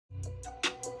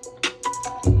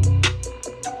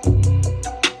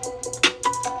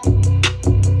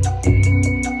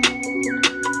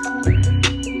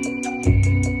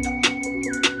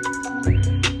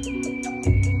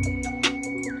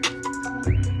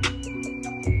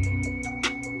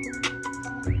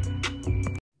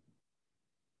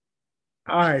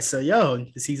All right, so the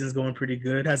season's going pretty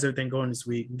good. How's everything going this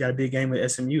week? We got a big game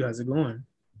with SMU. How's it going?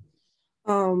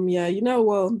 Yeah,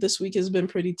 well, this week has been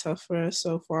pretty tough for us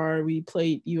so far. We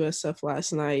played USF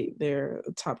last night. They're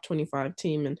a top 25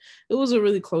 team, and it was a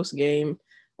really close game.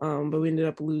 But we ended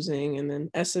up losing. And then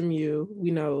SMU,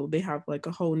 we know they have like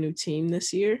a whole new team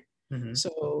this year. Mm-hmm.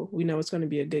 So we know it's going to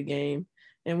be a good game.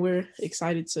 And we're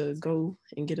excited to go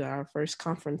and get our first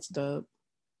conference dub.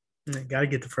 Got to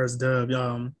get the first dub.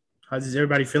 How's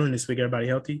everybody feeling this week? Everybody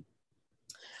healthy?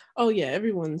 Oh, yeah,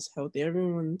 everyone's healthy.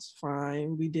 Everyone's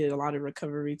fine. We did a lot of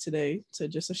recovery today to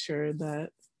just assure that.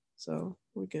 So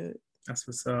we're good. That's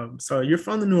what's up. So you're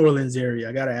from the New Orleans area.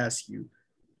 I got to ask you,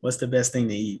 what's the best thing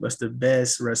to eat? What's the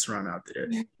best restaurant out there?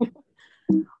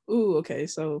 Ooh, okay.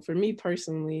 So for me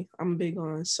personally, I'm big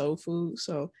on soul food.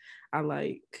 So I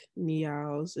like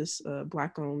Niao's. It's a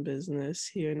black-owned business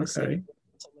here in the city. Okay.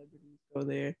 Celebrities go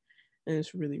there, and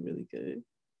it's really, really good.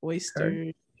 Okay.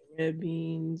 Oysters, red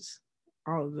beans,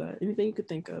 all of that. Anything you could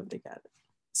think of, they got it.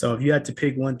 So if you had to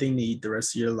pick one thing to eat the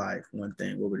rest of your life, one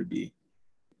thing, what would it be?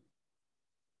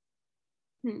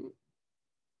 Hmm.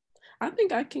 I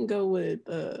think I can go with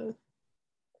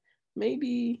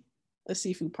maybe a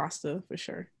seafood pasta for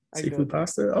sure. I go. Seafood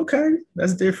pasta? Okay.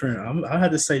 That's different. I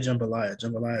had to say jambalaya.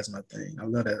 Jambalaya is my thing. I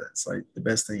love that. It's like the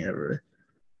best thing ever.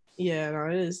 Yeah, no,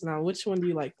 it is. Now, which one do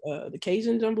you like? The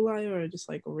Cajun jambalaya or just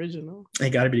like original? It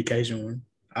got to be the Cajun one.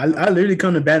 Oh. I literally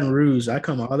come to Baton Rouge. I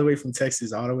come all the way from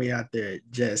Texas, all the way out there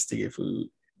just to get food.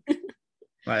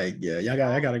 Like, yeah,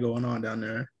 I got it going on down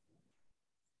there.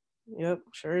 Yep,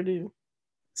 sure do.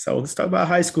 So let's talk about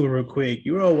high school real quick.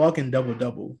 You were a walking double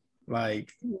double,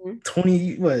 like Mhm.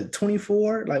 20, what,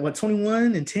 24, like what,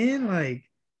 21 and 10? Like,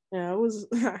 Yeah, it was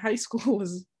high school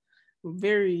was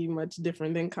very much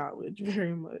different than college,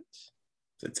 very much.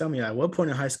 so tell me, at what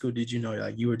point in high school did you know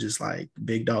like you were just like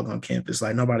big dog on campus?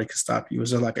 Like nobody could stop you.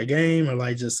 Was it like a game or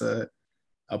like just a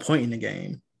point in the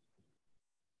game?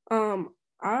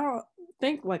 I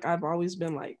think like I've always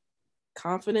been like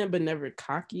confident but never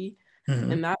cocky,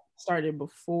 Mm-hmm. and that started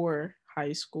before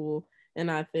high school. And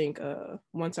I think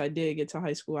once I did get to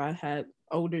high school, I had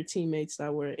older teammates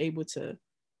that were able to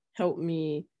help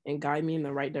me and guide me in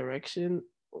the right direction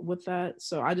with that.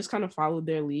 So I just kind of followed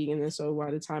their lead. And then so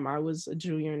by the time I was a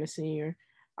junior and a senior,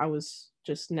 I was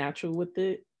just natural with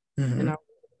it. And Mm-hmm. I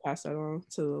pass that on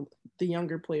to the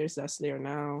younger players that's there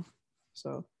now.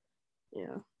 So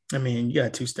yeah. I mean, you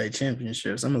got two state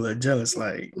championships. I'm a little jealous.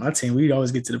 Like my team, we'd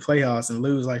always get to the playoffs and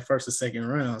lose like first or second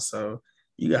round. So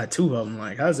you got two of them.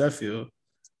 Like, how does that feel?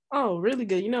 Oh, really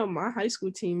good. My high school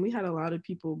team, we had a lot of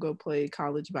people go play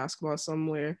college basketball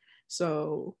somewhere.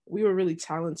 So we were really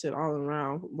talented all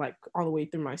around, like all the way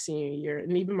through my senior year.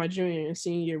 And even my junior and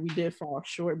senior year, we did fall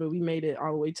short, but we made it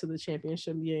all the way to the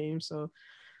championship game. So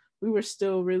we were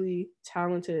still really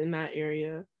talented in that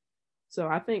area. So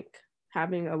I think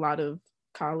having a lot of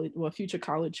future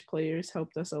college players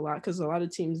helped us a lot because a lot of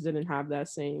teams didn't have that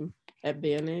same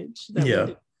advantage that we Yeah.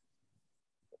 did.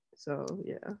 So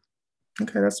yeah.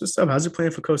 Okay, that's what's up. How's it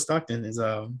playing for Coach Stockton? Is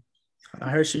I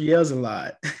heard she yells a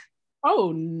lot.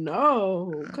 Oh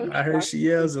no, Coach I heard she Stockton.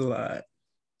 yells a lot.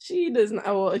 She does not.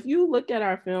 Well, if you look at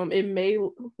our film, it may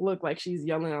look like she's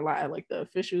yelling a lot at like the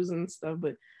officials and stuff,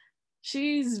 but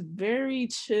she's very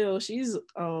chill. She's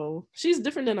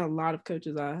different than a lot of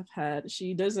coaches I've had.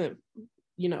 She doesn't,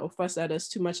 fuss at us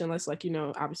too much unless like,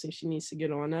 obviously she needs to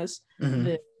get on us, then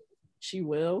Mm-hmm. she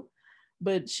will.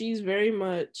 But she's very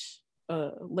much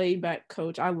a laid back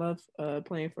coach. I love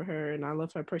playing for her and I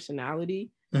love her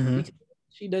personality Mm-hmm. because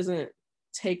she doesn't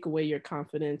take away your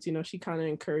confidence. She kind of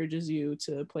encourages you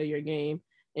to play your game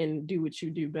and do what you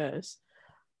do best.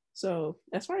 So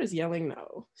as far as yelling,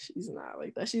 no, she's not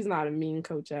like that. She's not a mean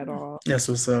coach at all. That's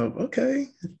what's up. Okay.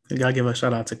 You gotta give a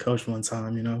shout out to Coach one time,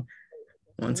 One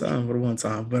Definitely. time, for the one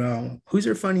time. But who's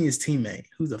your funniest teammate?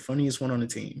 Who's the funniest one on the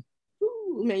team?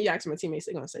 Ooh, man, you ask my teammates,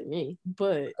 they're gonna say me.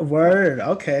 But Word.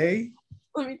 Okay.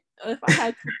 let me, if I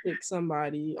had to pick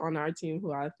somebody on our team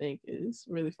who I think is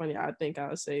really funny, I think I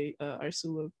would say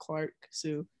Ursula Clark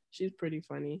Sue. She's pretty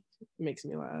funny. Makes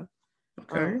me laugh.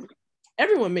 Okay. Um,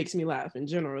 Everyone makes me laugh in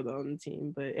general though on the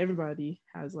team, but everybody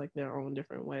has like their own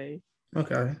different way.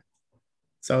 Okay.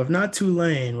 So if not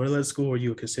Tulane, what other school were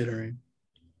you considering?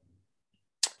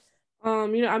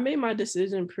 I made my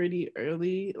decision pretty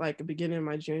early, like the beginning of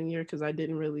my junior year, because I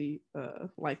didn't really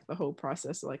like the whole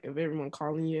process, like of everyone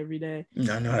calling you every day.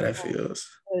 I know how that feels.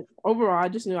 But overall, I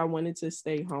just knew I wanted to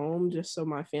stay home just so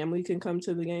my family can come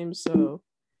to the game. So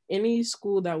any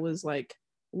school that was like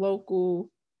local,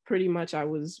 pretty much I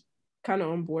was kind of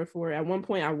on board for. At one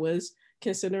point, I was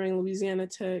considering Louisiana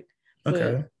Tech, but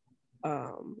Okay.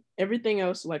 Everything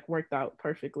else like worked out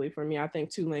perfectly for me. I think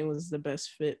Tulane was the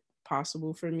best fit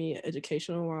possible for me,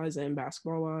 educational wise and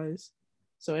basketball wise.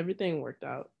 So everything worked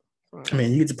out I fine.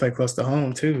 mean, you get to play close to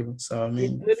home too. So I It's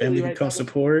mean, literally family can right come down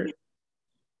support.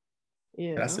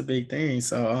 the That's yeah. a big thing.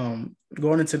 So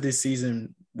going into this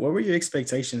season, what were your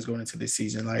expectations going into this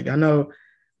season? Like I know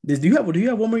do you have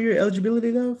one more year eligibility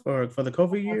though for the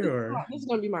COVID year or This is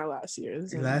gonna be my last year. This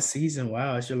is your gonna be last season?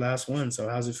 Wow, it's your last one. So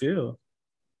how's it feel?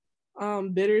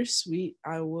 bittersweet.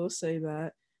 I will say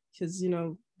that because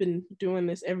been doing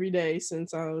this every day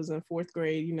since I was in fourth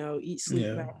grade. Eat, sleep,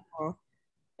 Yeah. basketball,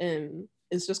 and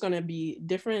it's just gonna be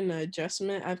different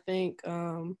adjustment. I think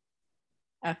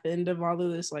at the end of all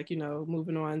of this, like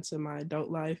moving on to my adult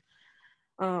life.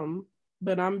 Um,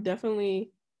 but I'm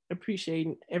definitely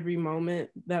appreciating every moment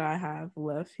that I have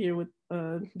left here with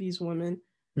these women.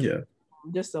 Yeah.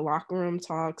 Just the locker room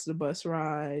talks, the bus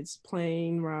rides,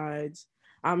 plane rides.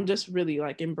 I'm just really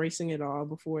like embracing it all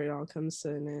before it all comes to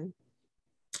an end.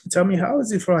 Tell me, how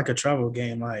is it for like a travel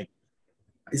game? Like,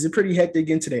 is it pretty hectic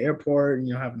getting to the airport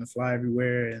and having to fly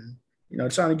everywhere and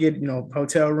trying to get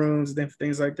hotel rooms and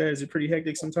things like that? Is it pretty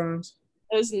hectic sometimes?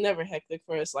 It's never hectic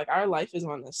for us. Like our life is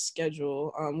on a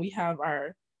schedule. We have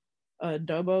our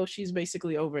Dobo. She's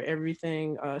basically over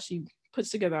everything. She puts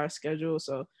together our schedule.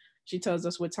 So she tells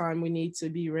us what time we need to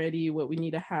be ready, what we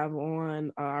need to have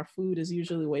on. Our food is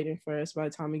usually waiting for us by the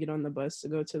time we get on the bus to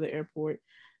go to the airport.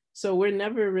 So we're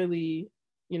never really,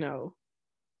 you know,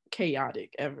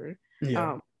 chaotic ever.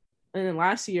 Yeah. Um, and then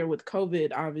last year with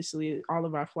COVID, obviously all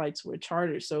of our flights were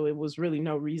chartered. So it was really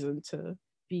no reason to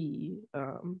be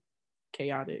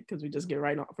chaotic because we just get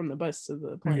right on from the bus to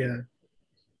the plane. Yeah.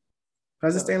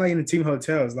 How's it So staying like in the team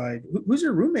hotels? Like, who's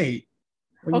your roommate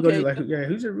when you go to okay, like, yeah,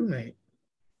 who's your roommate?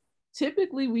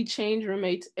 typically we change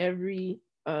roommates every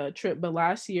trip, but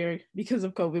last year because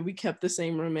of COVID, we kept the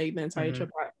same roommate the entire Hmm. trip.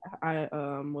 I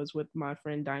was with my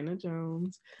friend Dinah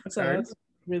Jones, so Okay. that's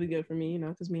really good for me,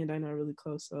 because me and Dinah are really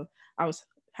close. So I was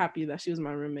happy that she was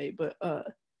my roommate. But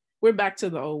we're back to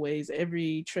the old ways.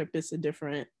 Every trip is a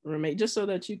different roommate, just so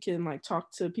that you can like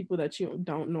talk to people that you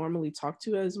don't normally talk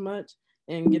to as much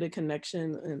and get a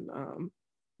connection and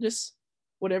just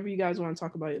whatever you guys want to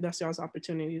talk about. That's y'all's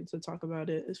opportunity to talk about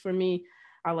it. It's for me.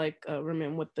 I like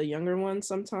rooming with the younger ones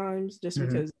sometimes, just Hmm.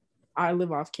 because I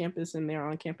live off campus and they're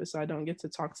on campus, so I don't get to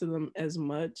talk to them as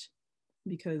much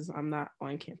because I'm not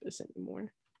on campus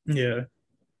anymore. Yeah.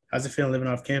 How's it feeling living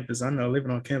off campus? I know living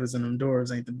on campus in them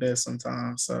doors ain't the best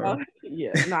sometimes. So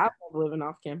Yeah, no, I love living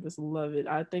off campus. Love it.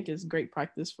 I think it's great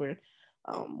practice for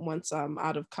once I'm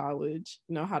out of college.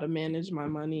 How to manage my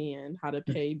money and how to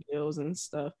pay bills and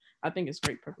stuff. I think it's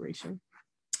great preparation.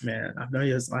 man, I know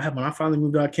yes. I have when I finally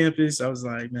moved out campus, I was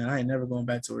like, man, I ain't never going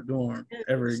back to a dorm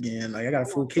ever Yes. again. Like I got a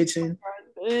full kitchen,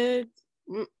 Bed.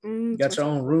 you got Twist your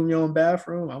up. own room, your own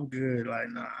bathroom. I'm good. Like,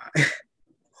 nah.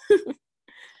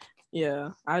 Yeah,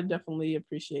 I definitely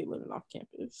appreciate living off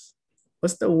campus.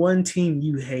 What's the one team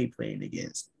you hate playing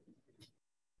against?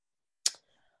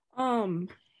 Um,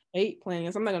 Hate playing.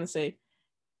 I'm not gonna say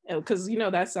because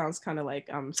that sounds kind of like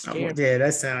I'm scared. Yeah,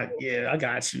 that sound. Yeah, I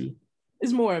got you.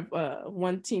 It's more of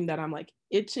one team that I'm like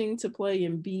itching to play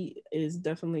and beat is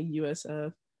definitely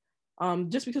USF.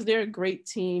 Just because they're a great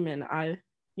team and I,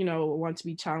 want to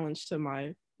be challenged to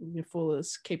my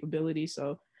fullest capability.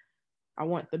 So I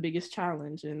want the biggest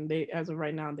challenge, and they, as of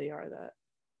right now, they are that.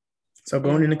 So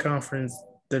going And in the conference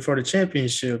for the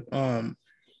championship,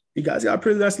 you guys got a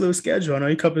pretty nice little schedule. I know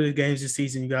a couple of games this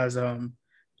season. You guys got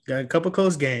a couple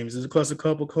close games. There's a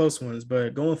couple close ones,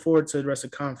 but going forward to the rest of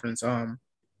the conference,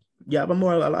 yeah, but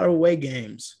a lot of away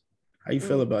games. How you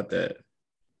feel mm, about that?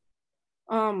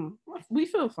 um, we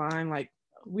feel fine. Like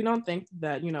we don't think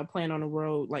that playing on the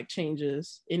road like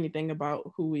changes anything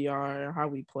about who we are or how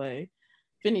we play.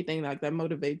 If anything, like that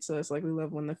motivates us. Like we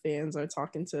love when the fans are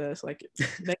talking to us. Like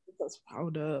that gets us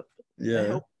proud up. That Yeah.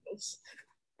 helps us.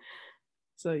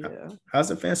 So yeah. How's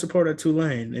the fan support at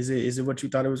Tulane? Is it what you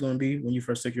thought it was going to be when you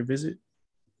first took your visit?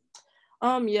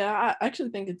 Yeah, I actually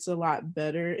think it's a lot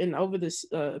better, and over this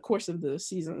course of the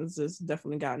seasons, it's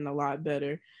definitely gotten a lot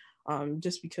better.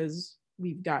 Just because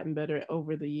we've gotten better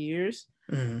over the years.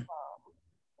 Mm-hmm.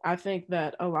 I think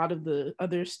that a lot of the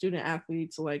other student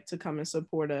athletes like to come and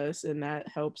support us, and that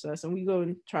helps us. And we go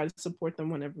and try to support them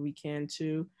whenever we can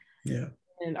too. Yeah.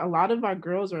 And a lot of our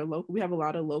girls are local. We have a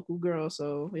lot of local girls,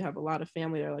 so we have a lot of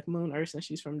family there. Like Moon Erson,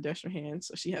 she's from Destrehan,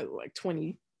 so she has like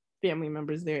 20 family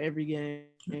members there every game.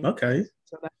 Okay.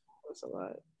 So that helps a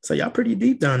lot. So y'all pretty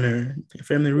deep down there. Your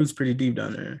family roots pretty deep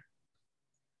down there.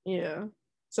 Yeah.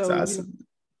 So So, it's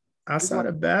outside like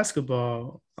of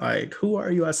basketball, like who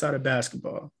are you outside of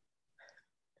basketball?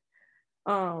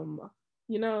 Um,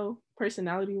 you know,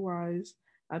 personality wise,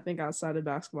 I think outside of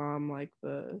basketball, I'm like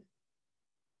the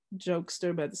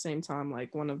jokester, but at the same time,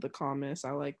 like one of the calmest.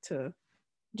 I like to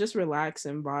just relax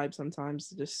and vibe sometimes,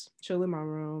 just chill in my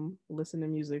room, listen to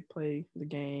music, play the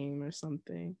game or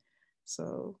something.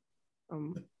 So,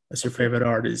 um, What's your that's pretty favorite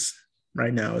artist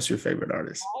right now? What's your favorite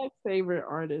artist? my favorite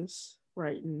artist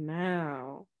right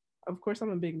now. Of course, I'm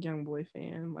a big Young Boy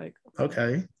fan, like,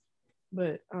 Okay.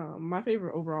 but my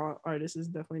favorite overall artist is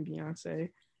definitely Beyonce.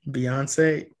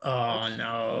 Beyonce. Oh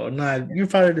no, not you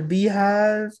part of the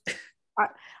Beehive. I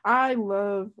I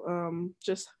love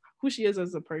just who she is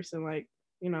as a person. Like,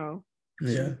 Yeah.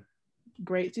 she's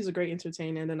great. She's a great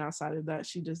entertainer, and then outside of that,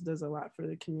 she just does a lot for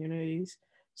the communities.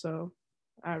 So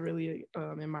I really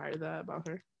admire that about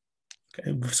her.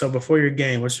 Okay. So before your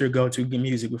game, what's your go-to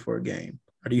music before a game?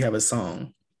 Or do you have a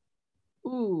song?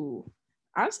 Ooh,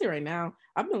 honestly, right now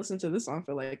I've been listening to this song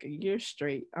for like a year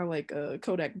straight. I like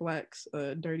Kodak Black's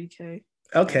 "Dirty K."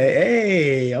 Okay.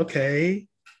 Hey. Okay.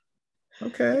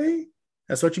 Okay.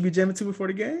 That's what you be jamming to before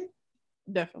the game?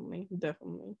 Definitely,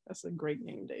 definitely, that's a great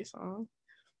game day song.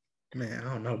 Man,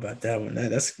 I don't know about that one.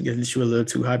 That's getting you a little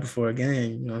too high before a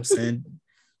game. You know what I'm saying?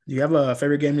 Do you have a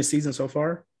favorite game this season so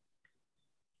far?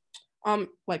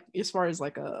 Like as far as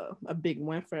like a big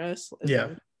win for us, is Yeah.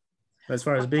 that As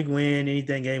far as big win,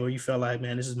 anything game where you felt like,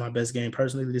 man, this is my best game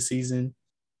personally this season.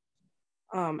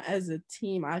 as a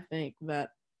team, I think that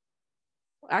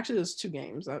actually there's two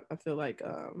games I feel like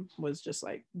was just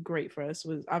like great for us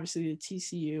was obviously the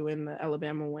TCU and the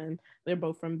Alabama win. They're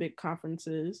both from big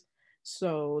conferences.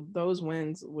 So those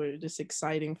wins were just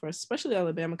exciting for us, especially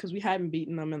Alabama, because we hadn't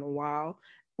beaten them in a while.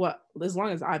 Well, as long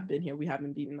as I've been here, we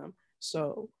haven't beaten them.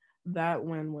 So that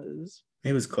win was,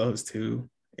 It was close too.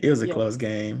 It was a yeah, close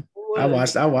game. it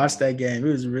was. I watched that game.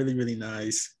 It was really, really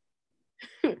nice.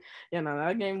 Yeah, no,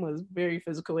 that game was very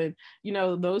physical. And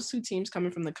those two teams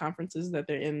coming from the conferences that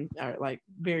they're in are like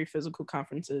very physical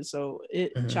conferences. So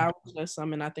it Mhm. challenged us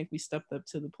some, and I think we stepped up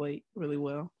to the plate really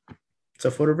well. So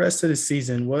for the rest of the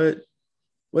season,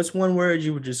 what's one word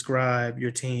you would describe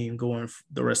your team going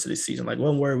the rest of the season? Like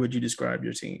one word would you describe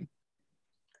your team?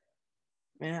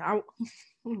 Man, I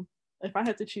if I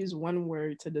had to choose one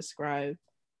word to describe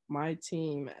my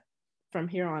team from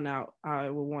here on out, I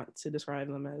would want to describe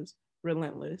them as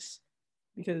relentless,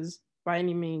 because by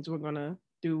any means we're gonna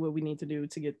do what we need to do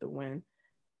to get the win.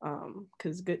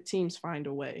 Because good teams find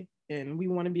a way, and we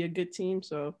want to be a good team,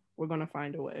 so we're gonna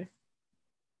find a way.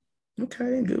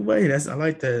 Okay, good way. I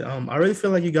like that. I really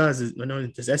feel like you guys, I know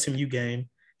this SMU game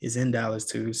is in Dallas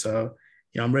too, so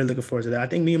I'm really looking forward to that. I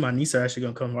think me and my niece are actually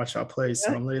gonna come watch our play. So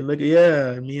Yeah. I'm really looking,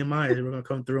 yeah, me and mine, we're gonna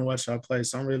come through and watch our play.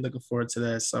 So I'm really looking forward to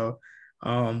that. So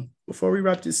before we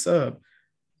wrap this up,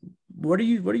 what do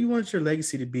you want your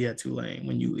legacy to be at Tulane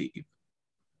when you leave?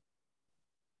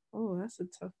 Oh, that's a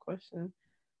tough question.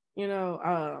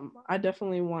 I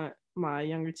definitely want my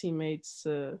younger teammates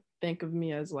to think of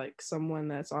me as like someone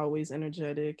that's always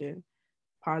energetic and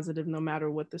positive no matter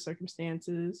what the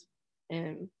circumstances,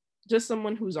 and just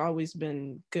someone who's always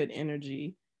been good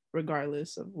energy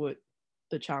regardless of what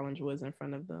the challenge was in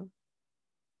front of them.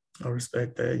 I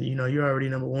respect that. You're already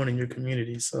number one in your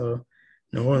community. So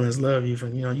New Orleans love you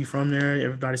from, you from there.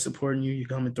 Everybody supporting you. You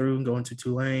coming through and going to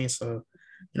Tulane. So,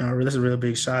 that's a real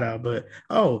big shout out. But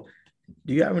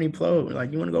do you have any pro?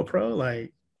 Like you want to go pro?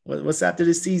 Like what's after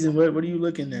this season? What are you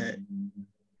looking at?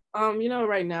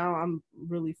 Right now I'm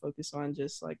really focused on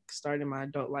just like starting my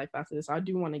adult life after this. I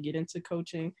do want to get into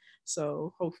coaching,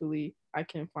 so hopefully I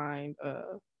can find a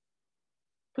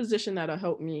position that'll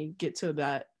help me get to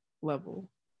that level.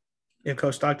 If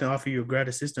Coach Stockton offer you a grad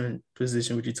assistant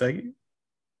position, would you take it?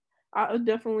 I would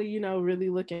definitely, really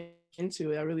look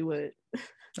into it. I really would.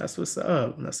 That's what's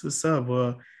up. That's what's up.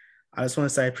 Well, I just want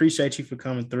to say I appreciate you for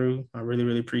coming through. I really,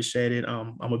 really appreciate it.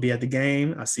 I'm gonna be at the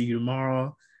game. I'll see you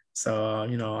tomorrow. So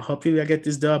hopefully I get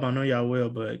this dub. I know y'all will,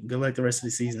 but good luck the rest of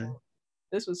the season.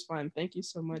 This was fun. Thank you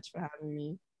so much for having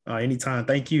me. Anytime.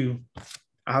 Thank you.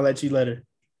 I'll let you later.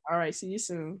 All right, see you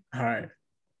soon. All right.